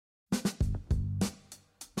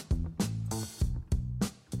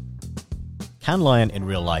Cannes Lion in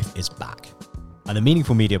Real Life is back, and the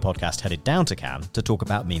Meaningful Media podcast headed down to Cannes to talk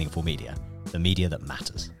about meaningful media, the media that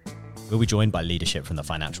matters. We'll be joined by leadership from the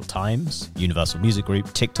Financial Times, Universal Music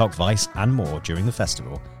Group, TikTok, Vice, and more during the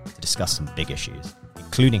festival to discuss some big issues,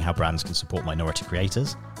 including how brands can support minority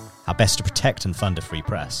creators, how best to protect and fund a free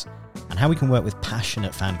press, and how we can work with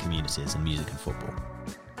passionate fan communities in music and football.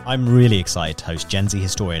 I'm really excited to host Gen Z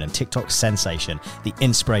historian and TikTok sensation, the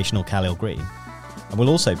inspirational Khalil Green. And we'll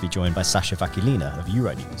also be joined by Sasha Vakilina of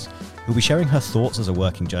Euronews, who'll be sharing her thoughts as a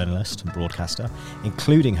working journalist and broadcaster,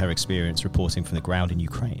 including her experience reporting from the ground in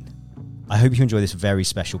Ukraine. I hope you enjoy this very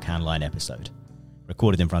special Cannes Lion episode,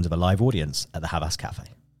 recorded in front of a live audience at the Havas Cafe.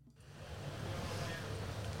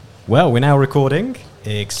 Well, we're now recording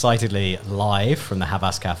excitedly live from the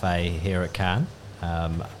Havas Cafe here at Cannes.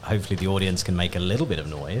 Hopefully the audience can make a little bit of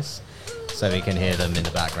noise so we can hear them in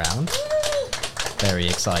the background. Very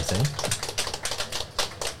exciting.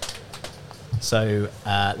 So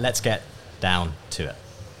let's get down to it.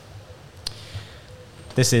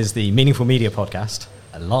 This is the Meaningful Media podcast,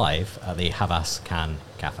 live at the Havas Cannes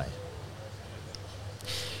Cafe.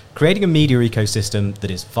 Creating a media ecosystem that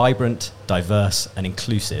is vibrant, diverse, and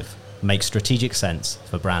inclusive makes strategic sense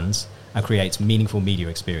for brands and creates meaningful media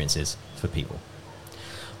experiences for people.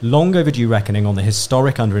 Long overdue reckoning on the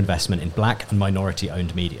historic underinvestment in black and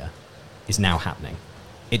minority-owned media is now happening.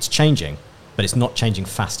 It's changing, but it's not changing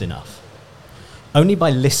fast enough. Only by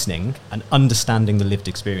listening and understanding the lived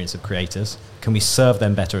experience of creators can we serve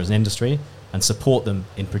them better as an industry and support them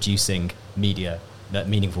in producing media, that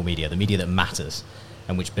meaningful media, the media that matters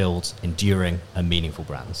and which builds enduring and meaningful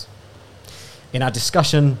brands. In our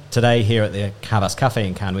discussion today here at the Havas Cafe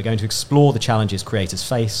in Cannes, we're going to explore the challenges creators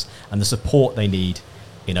face and the support they need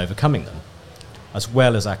in overcoming them, as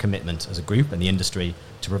well as our commitment as a group and the industry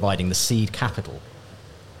to providing the seed capital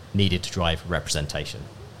needed to drive representation.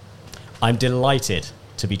 I'm delighted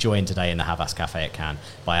to be joined today in the Havas Cafe at Cannes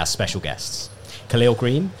by our special guests. Khalil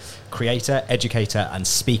Green, creator, educator, and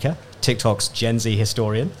speaker, TikTok's Gen Z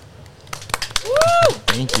historian. Woo!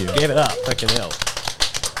 Thank you. Give it up for Khalil.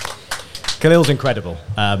 Khalil's incredible.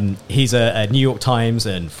 He's a New York Times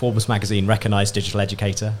and Forbes magazine recognized digital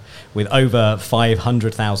educator with over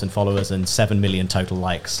 500,000 followers and 7 million total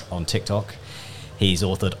likes on TikTok. He's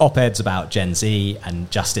authored op-eds about Gen Z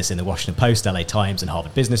and justice in the Washington Post, LA Times, and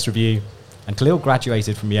Harvard Business Review. And Khalil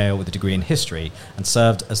graduated from Yale with a degree in history and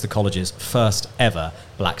served as the college's first ever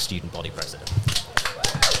black student body president.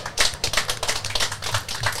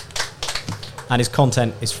 And his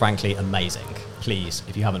content is frankly amazing. Please,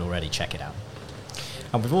 if you haven't already, check it out.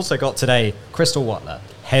 And we've also got today Crystal Wattler,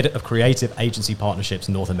 head of creative agency partnerships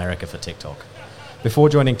North America for TikTok. Before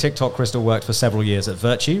joining TikTok, Crystal worked for several years at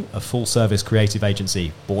Virtue, a full-service creative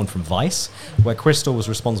agency born from Vice, where Crystal was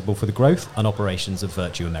responsible for the growth and operations of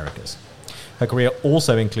Virtue Americas. Her career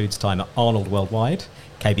also includes time at Arnold Worldwide,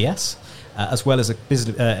 KBS, as well as a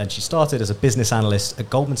business, and she started as a business analyst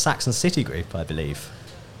at Goldman Sachs and Citigroup, I believe.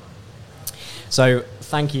 So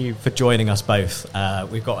thank you for joining us both.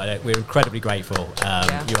 We're incredibly grateful.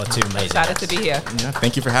 You are two amazing. Excited to be here. Yeah,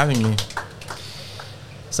 thank you for having me.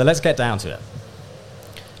 So let's get down to it.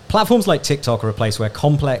 Platforms like TikTok are a place where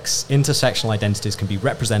complex intersectional identities can be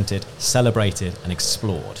represented, celebrated, and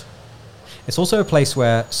explored. It's also a place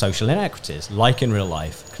where social inequities, like in real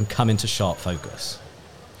life, can come into sharp focus.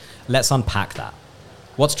 Let's unpack that.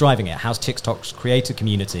 What's driving it? How's TikTok's creator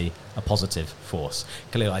community a positive force?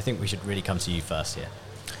 Khalil, I think we should really come to you first here.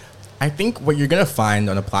 I think what you're going to find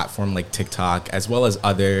on a platform like TikTok, as well as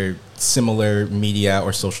other similar media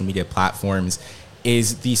or social media platforms,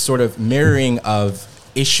 is the sort of mirroring of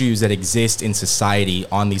issues that exist in society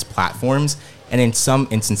on these platforms, and in some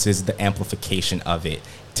instances, the amplification of it.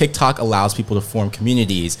 TikTok allows people to form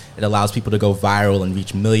communities. It allows people to go viral and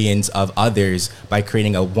reach millions of others by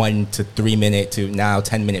creating a 1 to 3 minute to now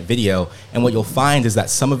 10-minute video. And what you'll find is that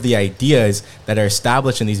some of the ideas that are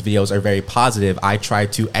established in these videos are very positive. I try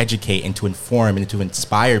to educate and to inform and to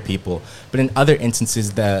inspire people. But in other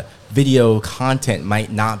instances, the video content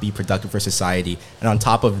might not be productive for society. And on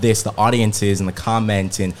top of this, the audiences and the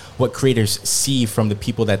comments and what creators see from the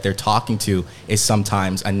people that they're talking to is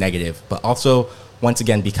sometimes a negative. But also, once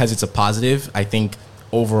again, because it's a positive, I think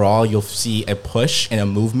overall you'll see a push and a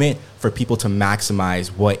movement for people to maximize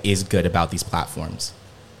what is good about these platforms.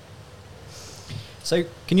 So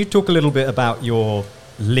can you talk a little bit about your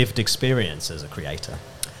lived experience as a creator?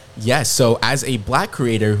 Yes, so as a black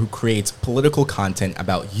creator who creates political content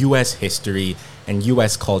about U.S. history and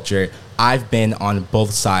U.S. culture, I've been on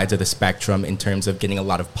both sides of the spectrum in terms of getting a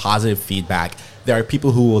lot of positive feedback. There are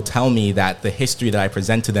people who will tell me that the history that I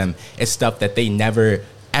present to them is stuff that they never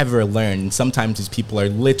ever learned. And sometimes these people are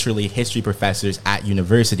literally history professors at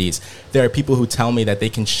universities. There are people who tell me that they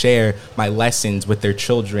can share my lessons with their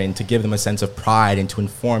children to give them a sense of pride and to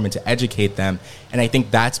inform and to educate them. And I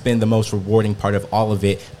think that's been the most rewarding part of all of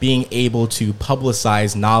it, being able to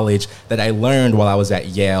publicize knowledge that I learned while I was at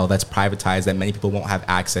Yale that's privatized, that many people won't have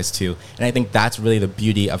access to. And I think that's really the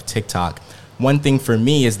beauty of TikTok. One thing for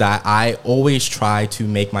me is that I always try to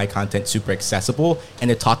make my content super accessible and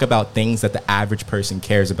to talk about things that the average person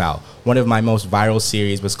cares about. One of my most viral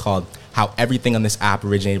series was called How Everything on This App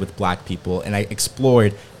Originated with Black People, and I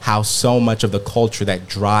explored how so much of the culture that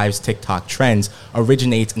drives TikTok trends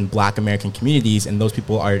originates in Black American communities, and those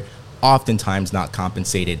people are oftentimes not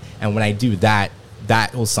compensated. And when I do that,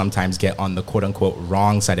 that will sometimes get on the quote-unquote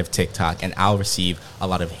wrong side of TikTok, and I'll receive a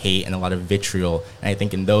lot of hate and a lot of vitriol. And I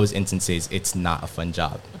think in those instances, it's not a fun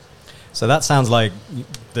job. So that sounds like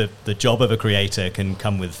the job of a creator can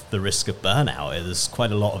come with the risk of burnout. There's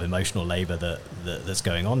quite a lot of emotional labor that's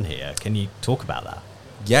going on here. Can you talk about that?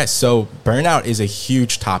 Yes, so burnout is a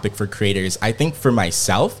huge topic for creators. I think for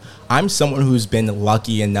myself, I'm someone who's been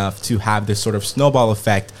lucky enough to have this sort of snowball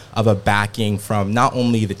effect of a backing from not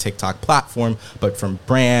only the TikTok platform, but from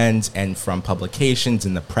brands and from publications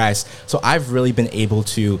and the press. So I've really been able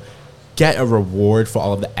to get a reward for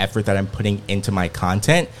all of the effort that I'm putting into my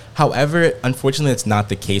content. However, unfortunately, that's not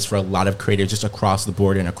the case for a lot of creators just across the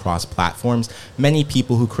board and across platforms. Many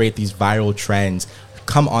people who create these viral trends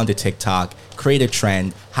come onto TikTok, create a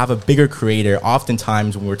trend, have a bigger creator.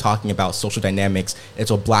 Oftentimes when we're talking about social dynamics,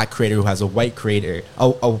 it's a Black creator who has a white creator,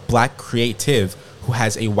 a Black creative who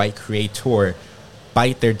has a white creator,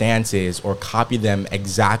 bite their dances or copy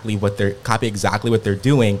exactly what they're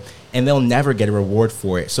doing, and they'll never get a reward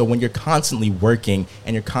for it. So when you're constantly working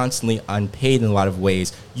and you're constantly unpaid in a lot of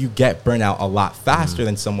ways, you get burnout a lot faster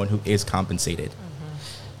than someone who is compensated.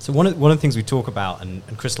 So one of the things we talk about, and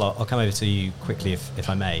Crystal, I'll come over to you quickly if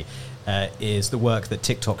I may, is the work that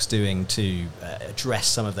TikTok's doing to address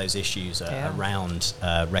some of those issues around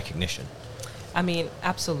recognition. I mean,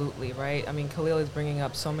 absolutely, right? I mean, Khalil is bringing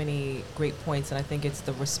up so many great points, and I think it's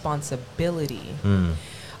the responsibility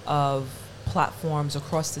of platforms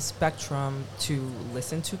across the spectrum to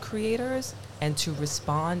listen to creators and to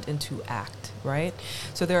respond and to act, right?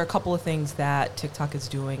 So there are a couple of things that TikTok is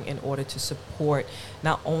doing in order to support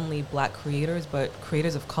not only Black creators, but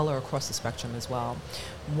creators of color across the spectrum as well.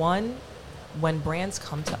 One, when brands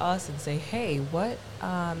come to us and say, hey,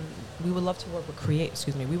 we would love to work with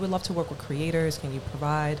we would love to work with creators. Can you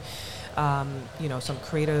provide, some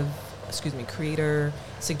creator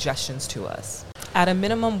suggestions to us? At a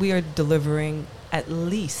minimum, we are delivering at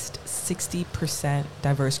least 60%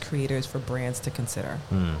 diverse creators for brands to consider,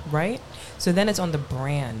 right? So then it's on the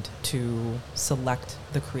brand to select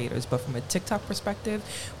the creators. But from a TikTok perspective,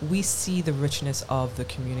 we see the richness of the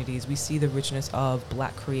communities. We see the richness of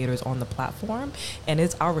Black creators on the platform. And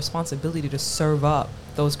it's our responsibility to serve up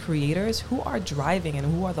those creators who are driving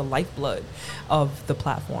and who are the lifeblood of the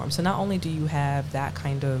platform. So not only do you have that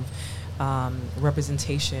kind of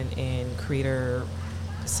representation in creator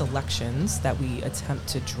selections that we attempt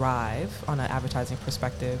to drive on an advertising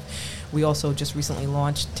perspective, we also just recently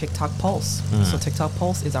launched TikTok Pulse. So TikTok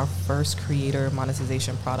Pulse is our first creator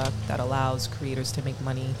monetization product that allows creators to make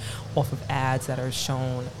money off of ads that are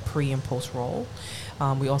shown pre and post roll.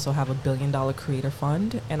 We also have $1 billion creator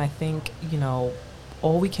fund, and I think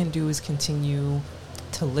all we can do is continue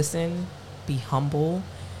to listen, be humble,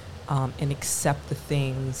 and accept the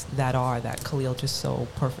things that Khalil just so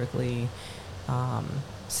perfectly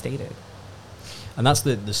stated. And that's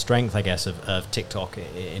the strength, I guess, of TikTok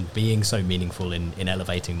in being so meaningful in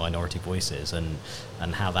elevating minority voices and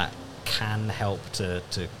how that can help to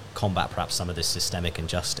combat perhaps some of this systemic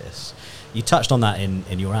injustice. You touched on that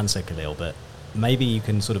in your answer, Khalil, but maybe you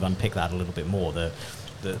can sort of unpick that a little bit more.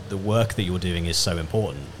 The work that you're doing is so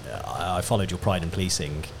important. I followed your Pride and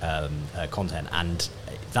Policing content, and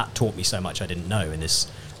that taught me so much I didn't know in this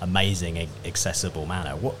amazing, accessible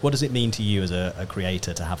manner. What does it mean to you as a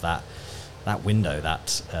creator to have that window,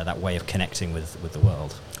 that way of connecting with the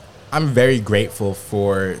world? I'm very grateful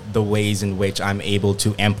for the ways in which I'm able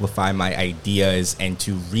to amplify my ideas and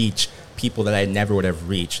to reach people that I never would have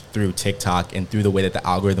reached through TikTok and through the way that the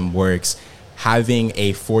algorithm works. Having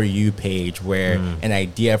a For You page where an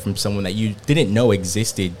idea from someone that you didn't know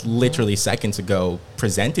existed literally seconds ago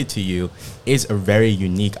presented to you is a very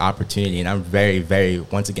unique opportunity. And I'm very, very,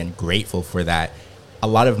 once again, grateful for that. A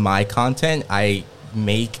lot of my content I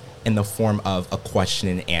make in the form of a question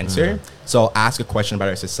and answer. So I'll ask a question about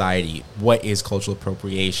our society. What is cultural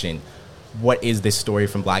appropriation? What is this story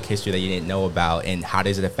from Black history that you didn't know about? And how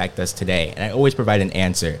does it affect us today? And I always provide an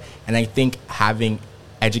answer. And I think having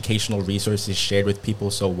educational resources shared with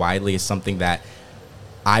people so widely is something that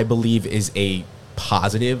I believe is a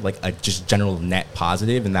positive, like a just general net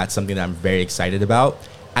positive, and that's something that I'm very excited about.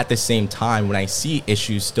 At the same time, when I see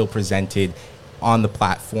issues still presented on the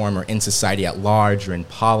platform or in society at large or in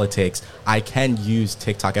politics, I can use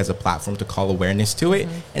TikTok as a platform to call awareness to it.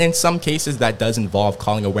 And in some cases, that does involve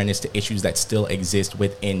calling awareness to issues that still exist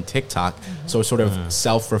within TikTok. So a sort of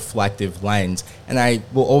self-reflective lens. And I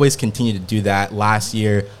will always continue to do that. Last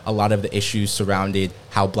year, a lot of the issues surrounded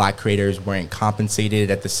how Black creators weren't compensated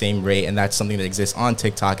at the same rate. And that's something that exists on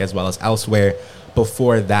TikTok as well as elsewhere.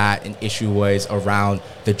 Before that, an issue was around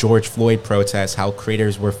the George Floyd protests, how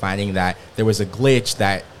creators were finding that there was a glitch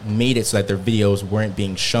that made it so that their videos weren't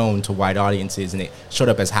being shown to wide audiences, and it showed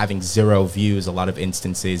up as having 0 views a lot of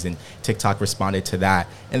instances, and TikTok responded to that.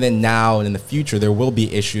 And then now and in the future, there will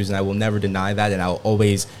be issues, and I will never deny that, and I'll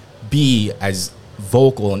always be as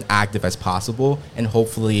vocal and active as possible, and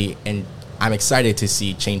hopefully, and I'm excited to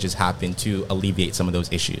see changes happen to alleviate some of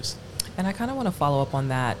those issues. And I kind of want to follow up on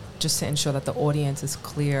that just to ensure that the audience is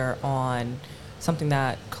clear on something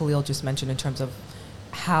that Khalil just mentioned in terms of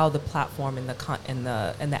how the platform and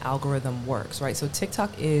the algorithm works, right? So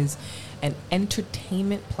TikTok is an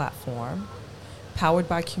entertainment platform powered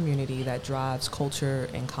by community that drives culture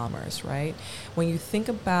and commerce, right? When you think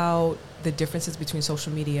about the differences between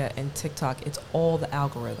social media and TikTok, it's all the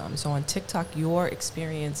algorithm. So on TikTok, your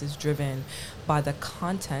experience is driven by the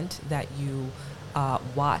content that you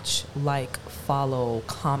watch, like, follow,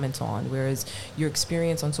 comment on, whereas your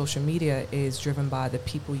experience on social media is driven by the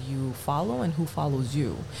people you follow and who follows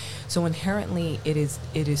you. So inherently, it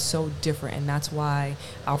is so different, and that's why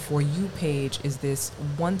our For You page is this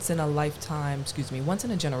once in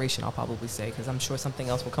a generation, I'll probably say, because I'm sure something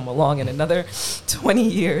else will come along in another 20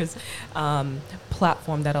 years,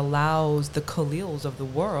 platform that allows the Khalils of the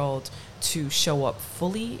world to show up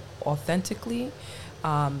fully, authentically.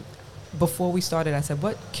 Before we started, I said,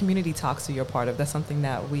 what community talks are you a part of? That's something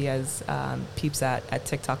that we as peeps at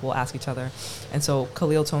TikTok will ask each other. And so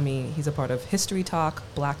Khalil told me he's a part of History Talk,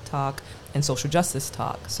 Black Talk, and Social Justice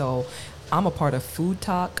Talk. So I'm a part of Food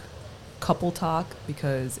Talk, Couple Talk,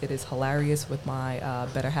 because it is hilarious with my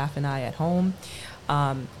better half and I at home.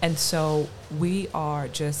 And so we are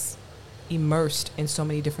just immersed in so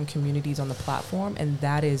many different communities on the platform, and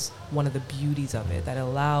that is one of the beauties of it, that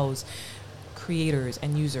allows creators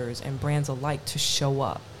and users and brands alike to show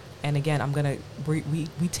up. And again,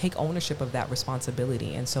 we take ownership of that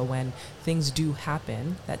responsibility. And so when things do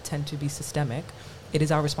happen that tend to be systemic, it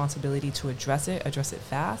is our responsibility to address it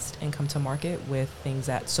fast, and come to market with things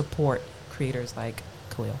that support creators like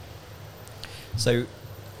Khalil. So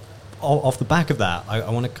off the back of that, I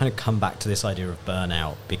want to kind of come back to this idea of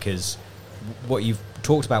burnout, because what you've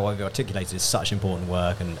talked about, what you've articulated, is such important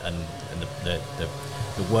work, and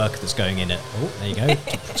the work that's going in it. Oh, there you go.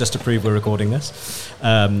 Just to prove we're recording this,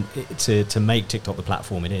 to make TikTok the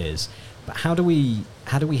platform it is. But how do we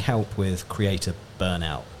help with creator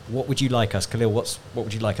burnout? What would you like us, Khalil? What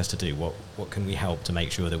would you like us to do? What can we help to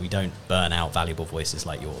make sure that we don't burn out valuable voices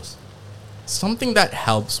like yours? Something that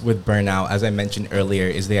helps with burnout, as I mentioned earlier,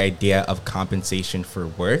 is the idea of compensation for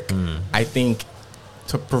work. I think,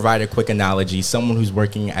 to provide a quick analogy, someone who's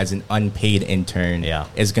working as an unpaid intern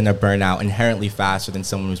is going to burn out inherently faster than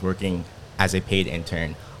someone who's working as a paid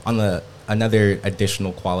intern. Another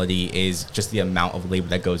additional quality is just the amount of labor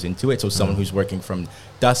that goes into it. So someone who's working from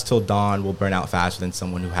dusk till dawn will burn out faster than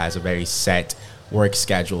someone who has a very set work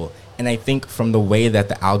schedule. And I think from the way that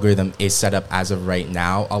the algorithm is set up as of right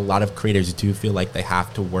now, a lot of creators do feel like they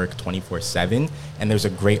have to work 24/7. And there's a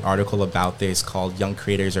great article about this called Young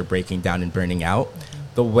Creators Are Breaking Down and Burning Out.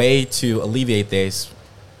 The way to alleviate this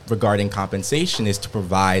regarding compensation is to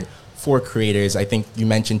provide for creators. I think you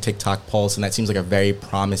mentioned TikTok Pulse, and that seems like a very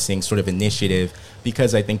promising sort of initiative,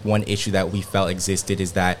 because I think one issue that we felt existed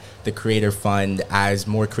is that the Creator Fund, as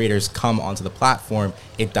more creators come onto the platform,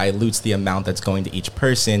 it dilutes the amount that's going to each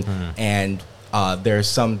person. And there are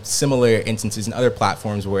some similar instances in other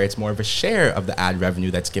platforms where it's more of a share of the ad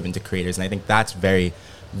revenue that's given to creators. And I think that's very,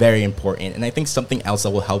 very important. And I think something else that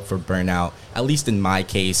will help for burnout, at least in my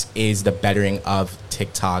case, is the bettering of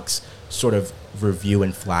TikTok's sort of review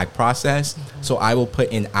and flag process. So I will put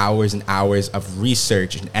in hours and hours of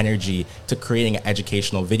research and energy to creating an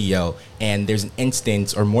educational video. And there's an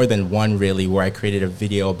instance, or more than one really, where I created a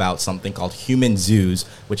video about something called human zoos,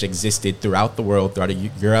 which existed throughout the world, throughout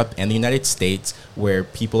Europe and the United States, where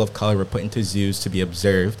people of color were put into zoos to be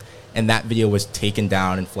observed. and that video was taken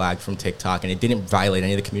down and flagged from TikTok, and it didn't violate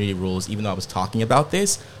any of the community rules. Even though I was talking about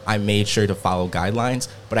this, I made sure to follow guidelines,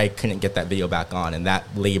 but I couldn't get that video back on, and that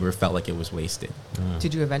labor felt like it was wasted.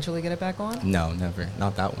 Did you eventually get it back on? No, never.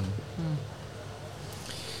 Not that one.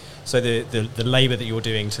 So the labour that you're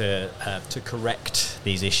doing to correct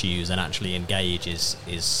these issues and actually engage is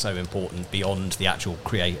so important beyond the actual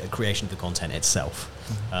creation of the content itself,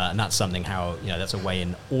 and that's something that's a way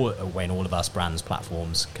in all of us brands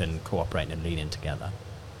platforms can cooperate and lean in together.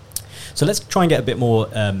 So let's try and get a bit more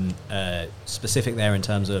specific there in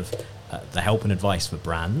terms of the help and advice for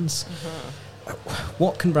brands.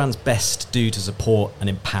 What can brands best do to support and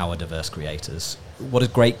empower diverse creators? What does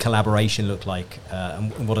great collaboration look like,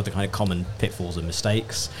 and what are the kind of common pitfalls and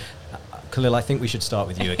mistakes? Khalil, I think we should start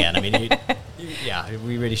with you again. I mean,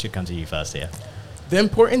 we really should come to you first here. The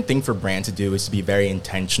important thing for brands to do is to be very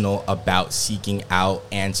intentional about seeking out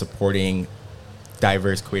and supporting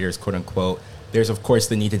diverse creators, quote unquote. There's, of course,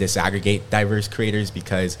 the need to disaggregate diverse creators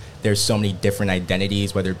because there's so many different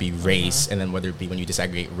identities, whether it be race, and then whether it be when you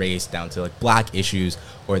disaggregate race down to like Black issues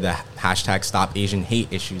or the hashtag Stop Asian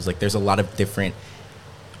Hate issues. Like there's a lot of different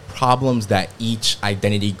problems that each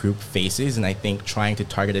identity group faces, and I think trying to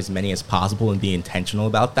target as many as possible and be intentional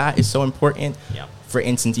about that is so important. Yeah. For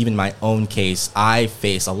instance, even my own case, I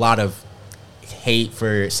face a lot of hate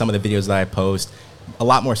for some of the videos that I post, a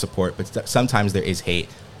lot more support, but sometimes there is hate.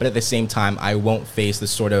 But at the same time, I won't face the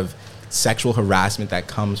sort of sexual harassment that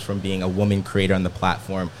comes from being a woman creator on the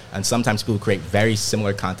platform. And sometimes people who create very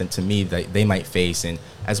similar content to me that they might face. And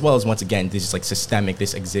as well as, once again, this is like systemic.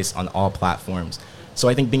 This exists on all platforms. So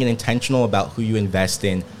I think being intentional about who you invest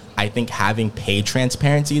in, I think having paid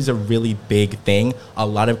transparency is a really big thing. A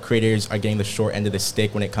lot of creators are getting the short end of the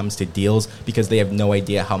stick when it comes to deals because they have no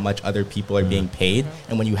idea how much other people are being paid.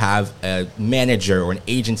 And when you have a manager or an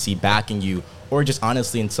agency backing you, or just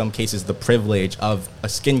honestly, in some cases, the privilege of a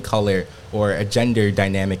skin color or a gender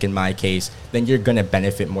dynamic in my case, then you're going to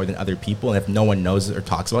benefit more than other people. And if no one knows or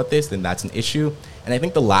talks about this, then that's an issue. And I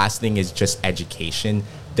think the last thing is just education.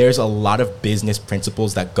 There's a lot of business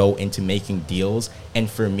principles that go into making deals. And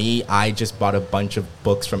for me, I just bought a bunch of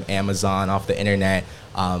books from Amazon off the internet,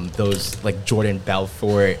 those like Jordan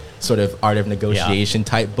Belfort sort of art of negotiation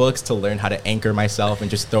type books to learn how to anchor myself and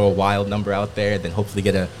just throw a wild number out there, then hopefully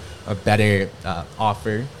get a better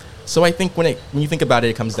offer. So I think when you think about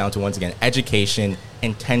it, it comes down to, once again, education,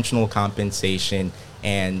 intentional compensation,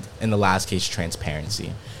 and in the last case,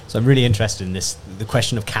 transparency. So I'm really interested in this. The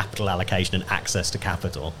question of capital allocation and access to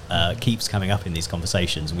capital keeps coming up in these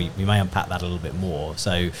conversations. We may unpack that a little bit more.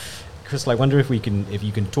 So, Crystal, I wonder if you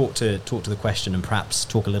can talk to the question and perhaps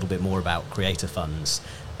talk a little bit more about creator funds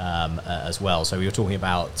as well. So we were talking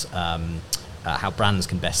about how brands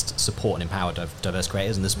can best support and empower diverse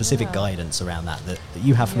creators, and the specific guidance around that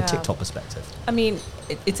you have from a TikTok perspective. I mean,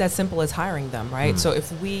 it's as simple as hiring them, right? So if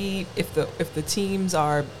the teams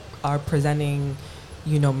are presenting,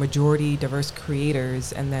 majority diverse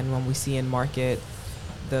creators, and then when we see in market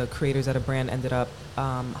the creators that a brand ended up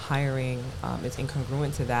hiring is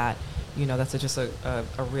incongruent to that, that's just a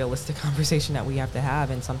realistic conversation that we have to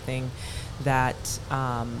have, and something that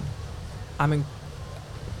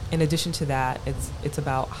in addition to that, it's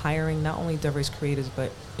about hiring not only diverse creators,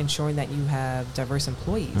 but ensuring that you have diverse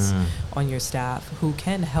employees on your staff who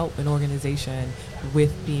can help an organization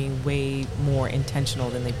with being way more intentional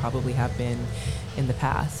than they probably have been in the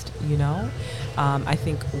past. I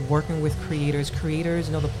think working with creators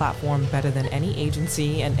know the platform better than any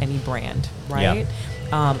agency and any brand, right?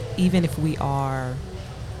 Yeah. Even if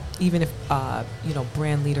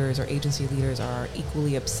brand leaders or agency leaders are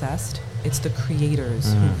equally obsessed, it's the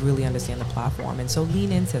creators who really understand the platform. And so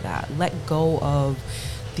lean into that. Let go of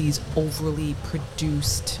these overly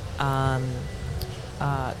produced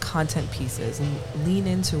content pieces and lean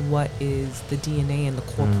into what is the DNA and the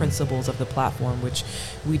core principles of the platform, which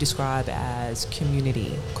we describe as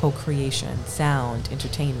community, co-creation, sound,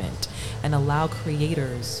 entertainment, and allow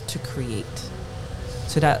creators to create.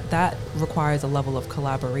 So that requires a level of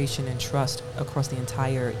collaboration and trust across the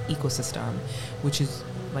entire ecosystem, which is,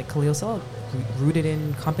 like Khalil said, rooted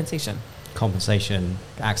in compensation. Compensation,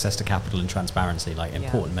 access to capital, and transparency, like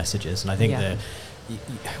important messages. And I think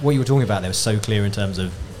what you were talking about there was so clear in terms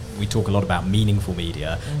of, we talk a lot about meaningful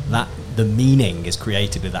media, that the meaning is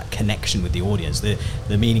created with that connection with the audience. The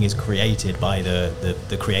meaning is created by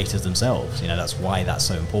the creators themselves. That's why that's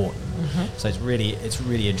so important. So it's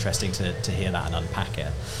really interesting to hear that and unpack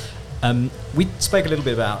it. We spoke a little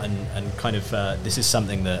bit about, and kind of this is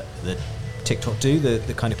something that TikTok do,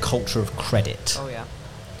 the kind of culture of credit. Oh yeah.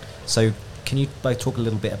 So can you both talk a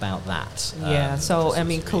little bit about that? So I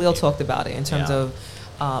mean, Khalil talked about it in terms of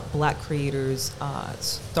black creators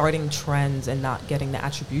starting trends and not getting the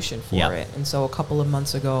attribution for Yeah. it. And so a couple of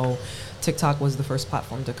months ago, TikTok was the first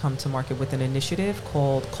platform to come to market with an initiative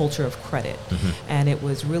called Culture of Credit. And it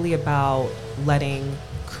was really about letting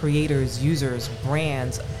creators, users,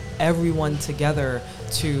 brands, everyone together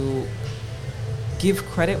to give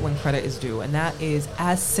credit when credit is due. And that is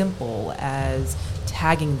as simple as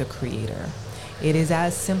tagging the creator. It is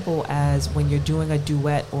as simple as when you're doing a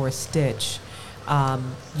duet or a stitch,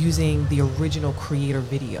 using the original creator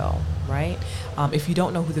video, right? If you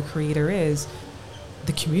don't know who the creator is,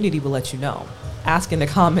 the community will let you know. Ask in the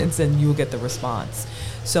comments and you will get the response.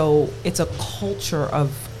 So it's a culture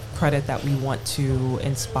of credit that we want to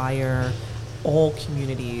inspire all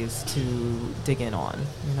communities to dig in on,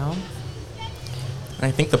 you know? And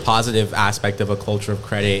I think the positive aspect of a culture of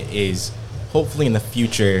credit is hopefully in the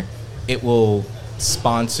future it will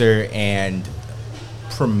sponsor and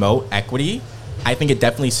promote equity. I think it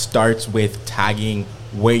definitely starts with tagging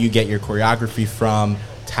where you get your choreography from,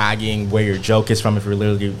 tagging where your joke is from if you're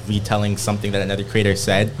literally retelling something that another creator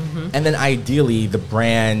said. And then ideally the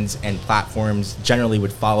brands and platforms generally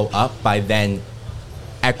would follow up by then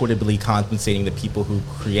equitably compensating the people who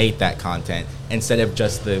create that content instead of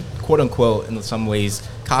just the quote unquote, in some ways,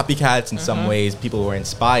 copycats, in some ways, people who are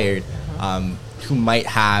inspired, who might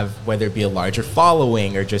have, whether it be a larger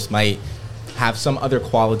following or just might have some other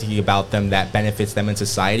quality about them that benefits them in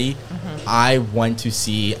society. I want to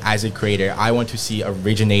see, as a creator, I want to see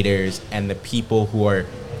originators and the people who are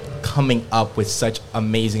coming up with such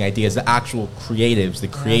amazing ideas, the actual creatives, the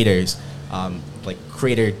creators, like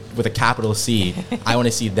creator with a capital C, I want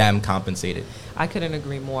to see them compensated. I couldn't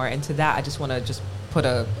agree more. And to that, I just want to just put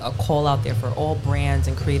a call out there for all brands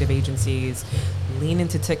and creative agencies. Lean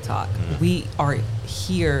into TikTok. We are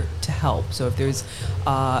here to help. So if there's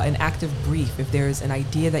an active brief, if there's an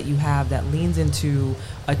idea that you have that leans into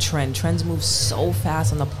a trend, trends move so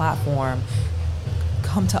fast on the platform,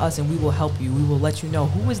 come to us and we will help you. We will let you know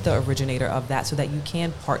who is the originator of that so that you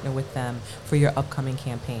can partner with them for your upcoming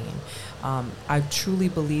campaign. I truly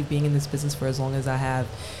believe, being in this business for as long as I have,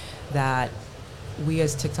 that we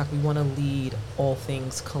as TikTok, we want to lead all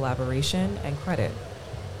things collaboration and credit.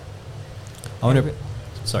 I want to,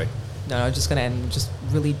 sorry. No, I was just going to end just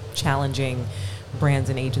really challenging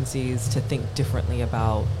brands and agencies to think differently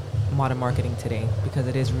about modern marketing today, because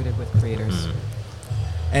it is rooted with creators.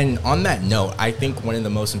 And on that note, I think one of the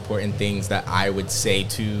most important things that I would say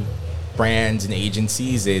to brands and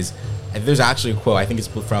agencies is, there's actually a quote, I think it's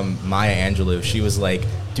from Maya Angelou. She was like,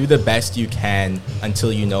 do the best you can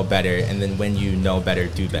until you know better, and then when you know better,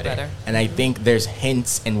 do better. And I think there's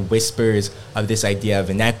hints and whispers of this idea of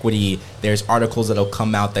inequity. There's articles that'll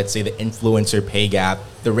come out that say the influencer pay gap,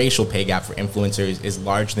 the racial pay gap for influencers is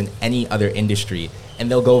larger than any other industry. And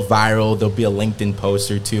they'll go viral, there'll be a LinkedIn post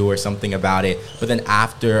or two or something about it. But then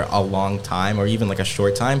after a long time, or even like a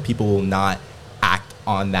short time, people will not act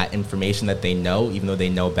on that information that they know, even though they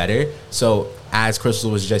know better. So as Crystal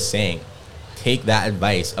was just saying, take that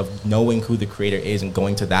advice of knowing who the creator is and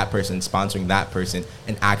going to that person, sponsoring that person,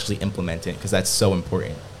 and actually implement it, because that's so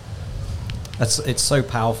important. It's so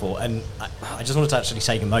powerful, and I just wanted to actually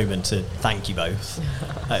take a moment to thank you both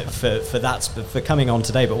for coming on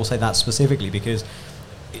today, but also that specifically because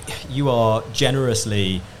you are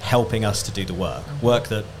generously helping us to do the work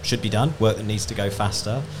that should be done, work that needs to go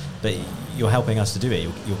faster, but you're helping us to do it.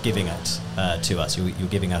 You're giving it to us. You're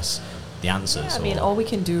giving us the answers. Yeah, I mean, all we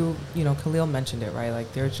can do, you know, Khalil mentioned it, right?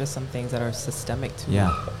 Like, there's just some things that are systemic to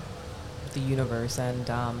the universe, and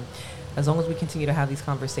as long as we continue to have these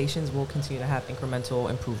conversations, we'll continue to have incremental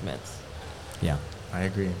improvements. Yeah, I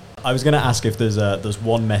agree. I was going to ask if there's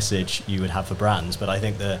one message you would have for brands, but I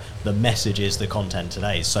think the message is the content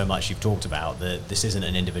today. So much you've talked about that this isn't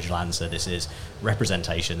an individual answer. This is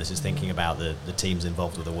representation. This is thinking about the teams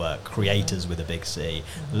involved with the work, creators with a big C,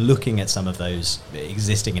 looking at some of those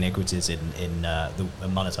existing inequities in the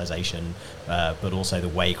monetization, but also the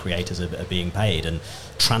way creators are being paid, and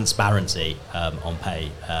transparency on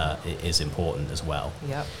pay is important as well.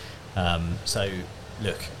 Yep. So.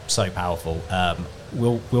 Look, so powerful.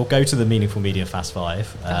 We'll go to the Meaningful Media Fast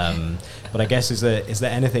Five, but I guess is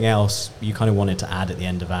there anything else you kind of wanted to add at the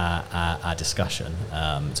end of our discussion?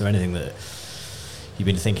 Is there anything that you've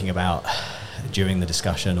been thinking about during the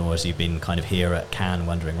discussion, or as you've been kind of here at Cannes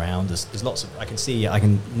wandering around? There's lots of,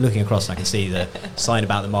 looking across and I can see the sign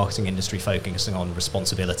about the marketing industry focusing on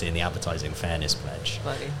responsibility in the Advertising Fairness Pledge.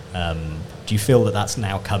 Do you feel that that's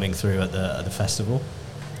now coming through at the festival?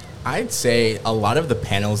 I'd say a lot of the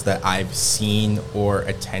panels that I've seen or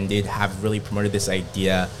attended have really promoted this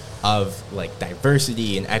idea of like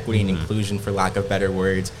diversity and equity and inclusion, for lack of better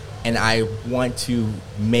words. And I want to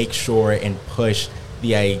make sure and push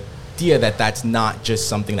the idea that that's not just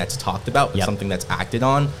something that's talked about, but something that's acted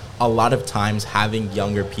on. A lot of times having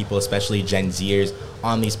younger people, especially Gen Zers,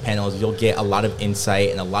 on these panels, you'll get a lot of insight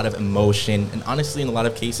and a lot of emotion, and honestly, in a lot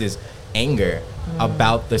of cases, anger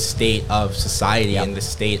about the state of society and the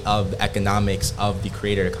state of the economics of the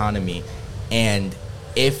creator economy. And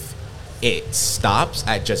if it stops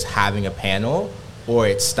at just having a panel, or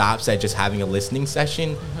it stops at just having a listening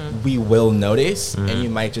session, we will notice, and you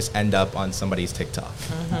might just end up on somebody's TikTok.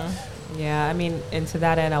 Yeah, I mean, and to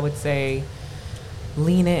that end, I would say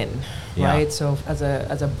lean in, right? So as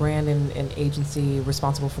a brand and agency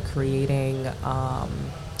responsible for creating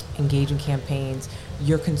engaging campaigns,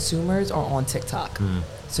 your consumers are on TikTok.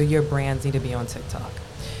 So your brands need to be on TikTok.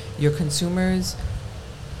 Your consumers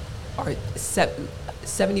are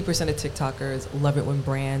 70% of TikTokers love it when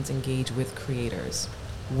brands engage with creators,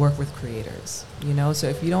 work with creators, you know? So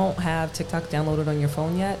if you don't have TikTok downloaded on your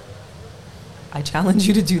phone yet, I challenge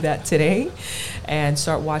you to do that today and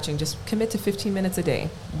start watching. Just commit to 15 minutes a day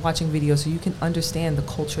watching videos so you can understand the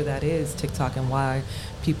culture that is TikTok and why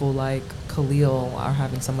people like Khalil are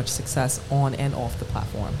having so much success on and off the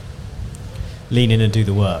platform. Lean in and do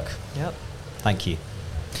the work. Yep. Thank you.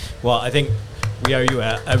 Well, I think we owe you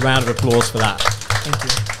a round of applause for that. Thank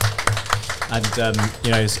you. And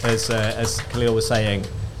you know, as Khalil was saying,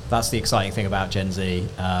 that's the exciting thing about Gen Z.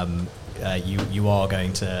 You are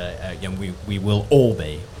going to, you know, we will all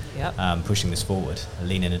be pushing this forward.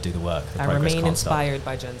 Lean in and do the work. The I remain inspired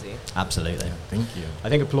by Gen Z. Absolutely. Yeah, thank you. I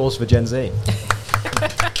think applause for Gen Z.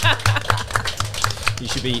 You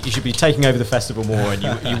should be taking over the festival more,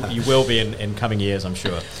 and you will be in coming years, I'm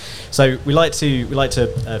sure. So we like to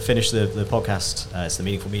finish the podcast. It's the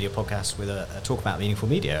Meaningful Media podcast with a talk about meaningful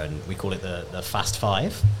media, and we call it the Fast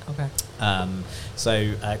Five. Okay.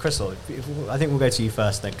 So Crystal, I think we'll go to you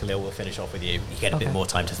first. Then Khalil will finish off with you. You get a bit more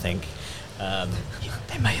time to think.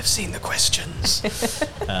 They may have seen the questions.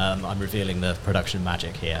 I'm revealing the production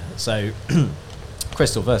magic here. So.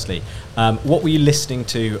 Crystal, firstly, what were you listening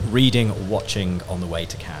to, reading, or watching on the way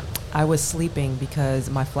to Cannes? I was sleeping because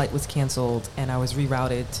my flight was canceled and I was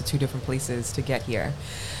rerouted to 2 different places to get here.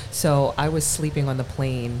 So I was sleeping on the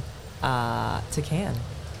plane to Cannes.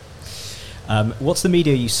 What's the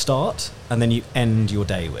media you start and then you end your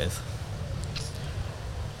day with?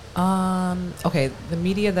 Okay, the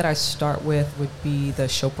media that I start with would be the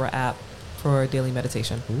Chopra app for daily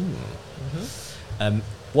meditation. Ooh.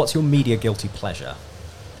 What's your media guilty pleasure?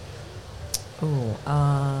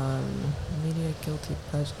 Media guilty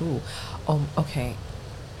pleasure. Okay.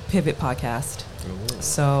 Pivot podcast. Ooh.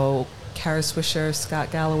 So, Kara Swisher,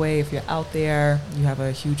 Scott Galloway, if you're out there, you have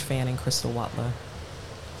a huge fan in Crystal Watler.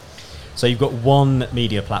 So you've got one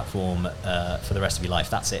media platform for the rest of your life.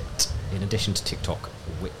 That's it. In addition to TikTok,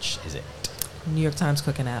 which is it? New York Times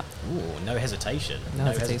Cooking app. Ooh, no hesitation. No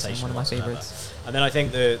hesitation. One of my whatsoever. favorites. And then I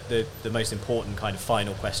think the most important kind of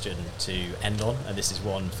final question to end on, and this is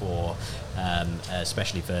one for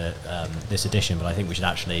especially for this edition, but I think we should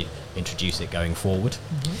actually introduce it going forward,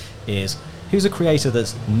 is who's a creator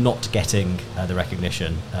that's not getting the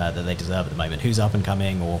recognition that they deserve at the moment? Who's up and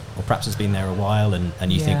coming, or perhaps has been there a while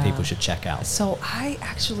and you think people should check out? So I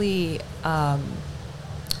actually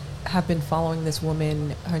have been following this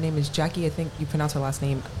woman. Her name is Jackie. I think you pronounce her last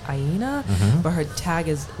name Aina, but her tag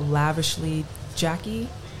is Lavishly Jackie.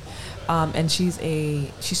 And she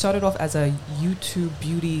started off as a YouTube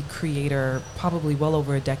beauty creator probably well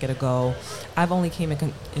over a decade ago. I've only came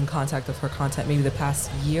in contact with her content maybe the past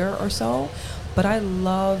year or so, but I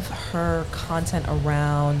love her content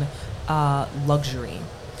around luxury.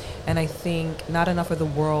 And I think not enough of the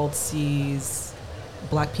world sees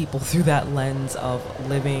Black people through that lens of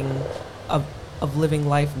living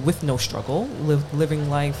life with no struggle, living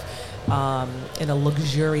life in a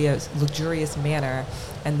luxurious manner,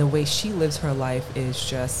 and the way she lives her life is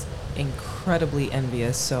just incredibly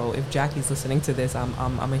envious. So if Jackie's listening to this,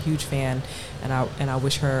 I'm a huge fan, and I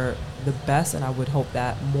wish her the best, and I would hope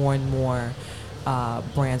that more and more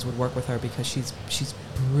brands would work with her because she's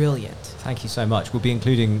brilliant. Thank you so much. We'll be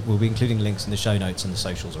including links in the show notes and the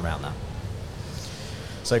socials around that.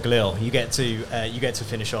 So Khalil, you get to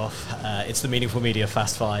finish off. It's the Meaningful Media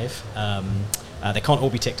Fast Five. They can't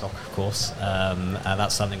all be TikTok, of course.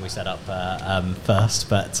 That's something we set up first.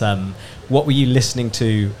 But what were you listening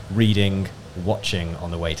to, reading, watching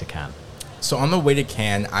on the way to Cannes? So on the way to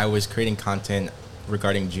Cannes, I was creating content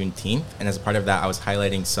regarding Juneteenth, and as a part of that, I was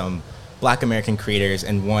highlighting some Black American creators,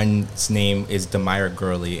 and one's name is Demira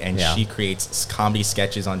Gurley, and she creates comedy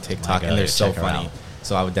sketches on TikTok, and they're so funny.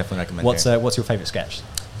 So I would definitely recommend What's your favorite sketch?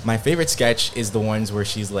 My favorite sketch is the ones where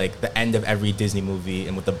she's like the end of every Disney movie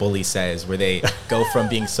and what the bully says, where they go from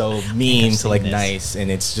being so mean to like nice, and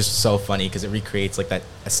it's just so funny because it recreates like that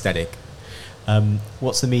aesthetic.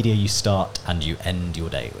 What's the media you start and you end your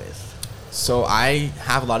day with? So I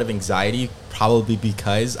have a lot of anxiety, probably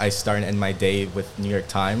because I start and end my day with New York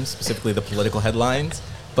Times, specifically the political headlines,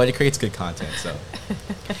 but it creates good content. So,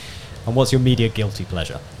 and what's your media guilty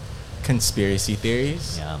pleasure? Conspiracy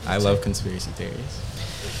theories. Yeah, I love conspiracy theories.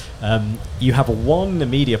 You have one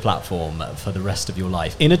media platform for the rest of your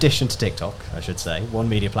life, in addition to TikTok, I should say. One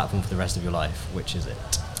media platform for the rest of your life. Which is it?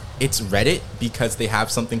 It's Reddit, because they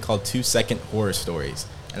have something called 2-second horror stories,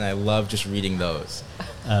 and I love just reading those.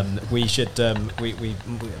 We should we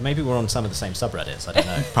maybe we're on some of the same subreddits. I don't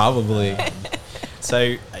know. Probably.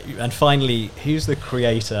 So, and finally, who's the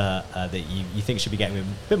creator that you think should be getting a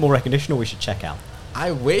bit more recognition, or we should check out?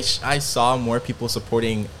 I wish I saw more people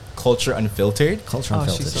supporting Culture Unfiltered. Culture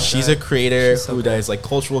Unfiltered. She's a creator who does like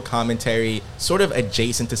cultural commentary, sort of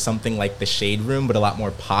adjacent to something like The Shade Room, but a lot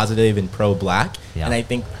more positive and pro-black. Yeah. And I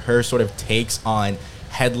think her sort of takes on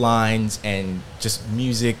headlines and just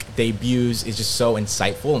music debuts is just so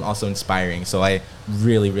insightful and also inspiring. So I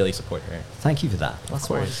really, really support her. Thank you for that. Of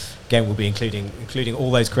course. Again, we'll be including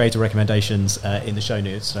all those creator recommendations in the show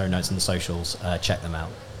notes and the socials. Check them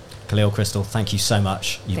out. Khalil, Crystal, thank you so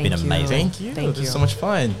much. You've been amazing. Thank you. This is so much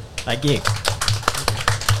fun. Thank you.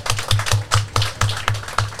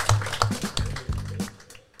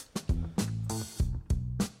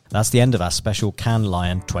 That's the end of our special Cannes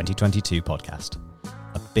Lion 2022 podcast.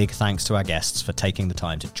 A big thanks to our guests for taking the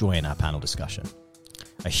time to join our panel discussion.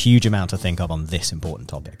 A huge amount to think of on this important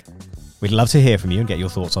topic. We'd love to hear from you and get your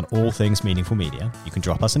thoughts on all things meaningful media. You can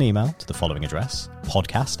drop us an email to the following address,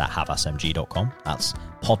 podcast@havasmg.com. That's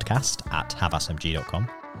podcast@havasmg.com.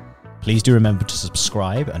 Please do remember to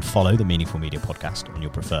subscribe and follow the Meaningful Media podcast on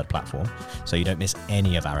your preferred platform so you don't miss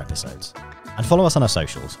any of our episodes. And follow us on our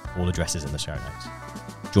socials, all addresses in the show notes.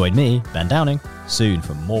 Join me, Ben Downing, soon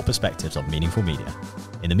for more perspectives on meaningful media.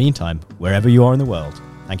 In the meantime, wherever you are in the world,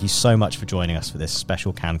 thank you so much for joining us for this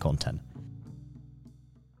special Cannes content.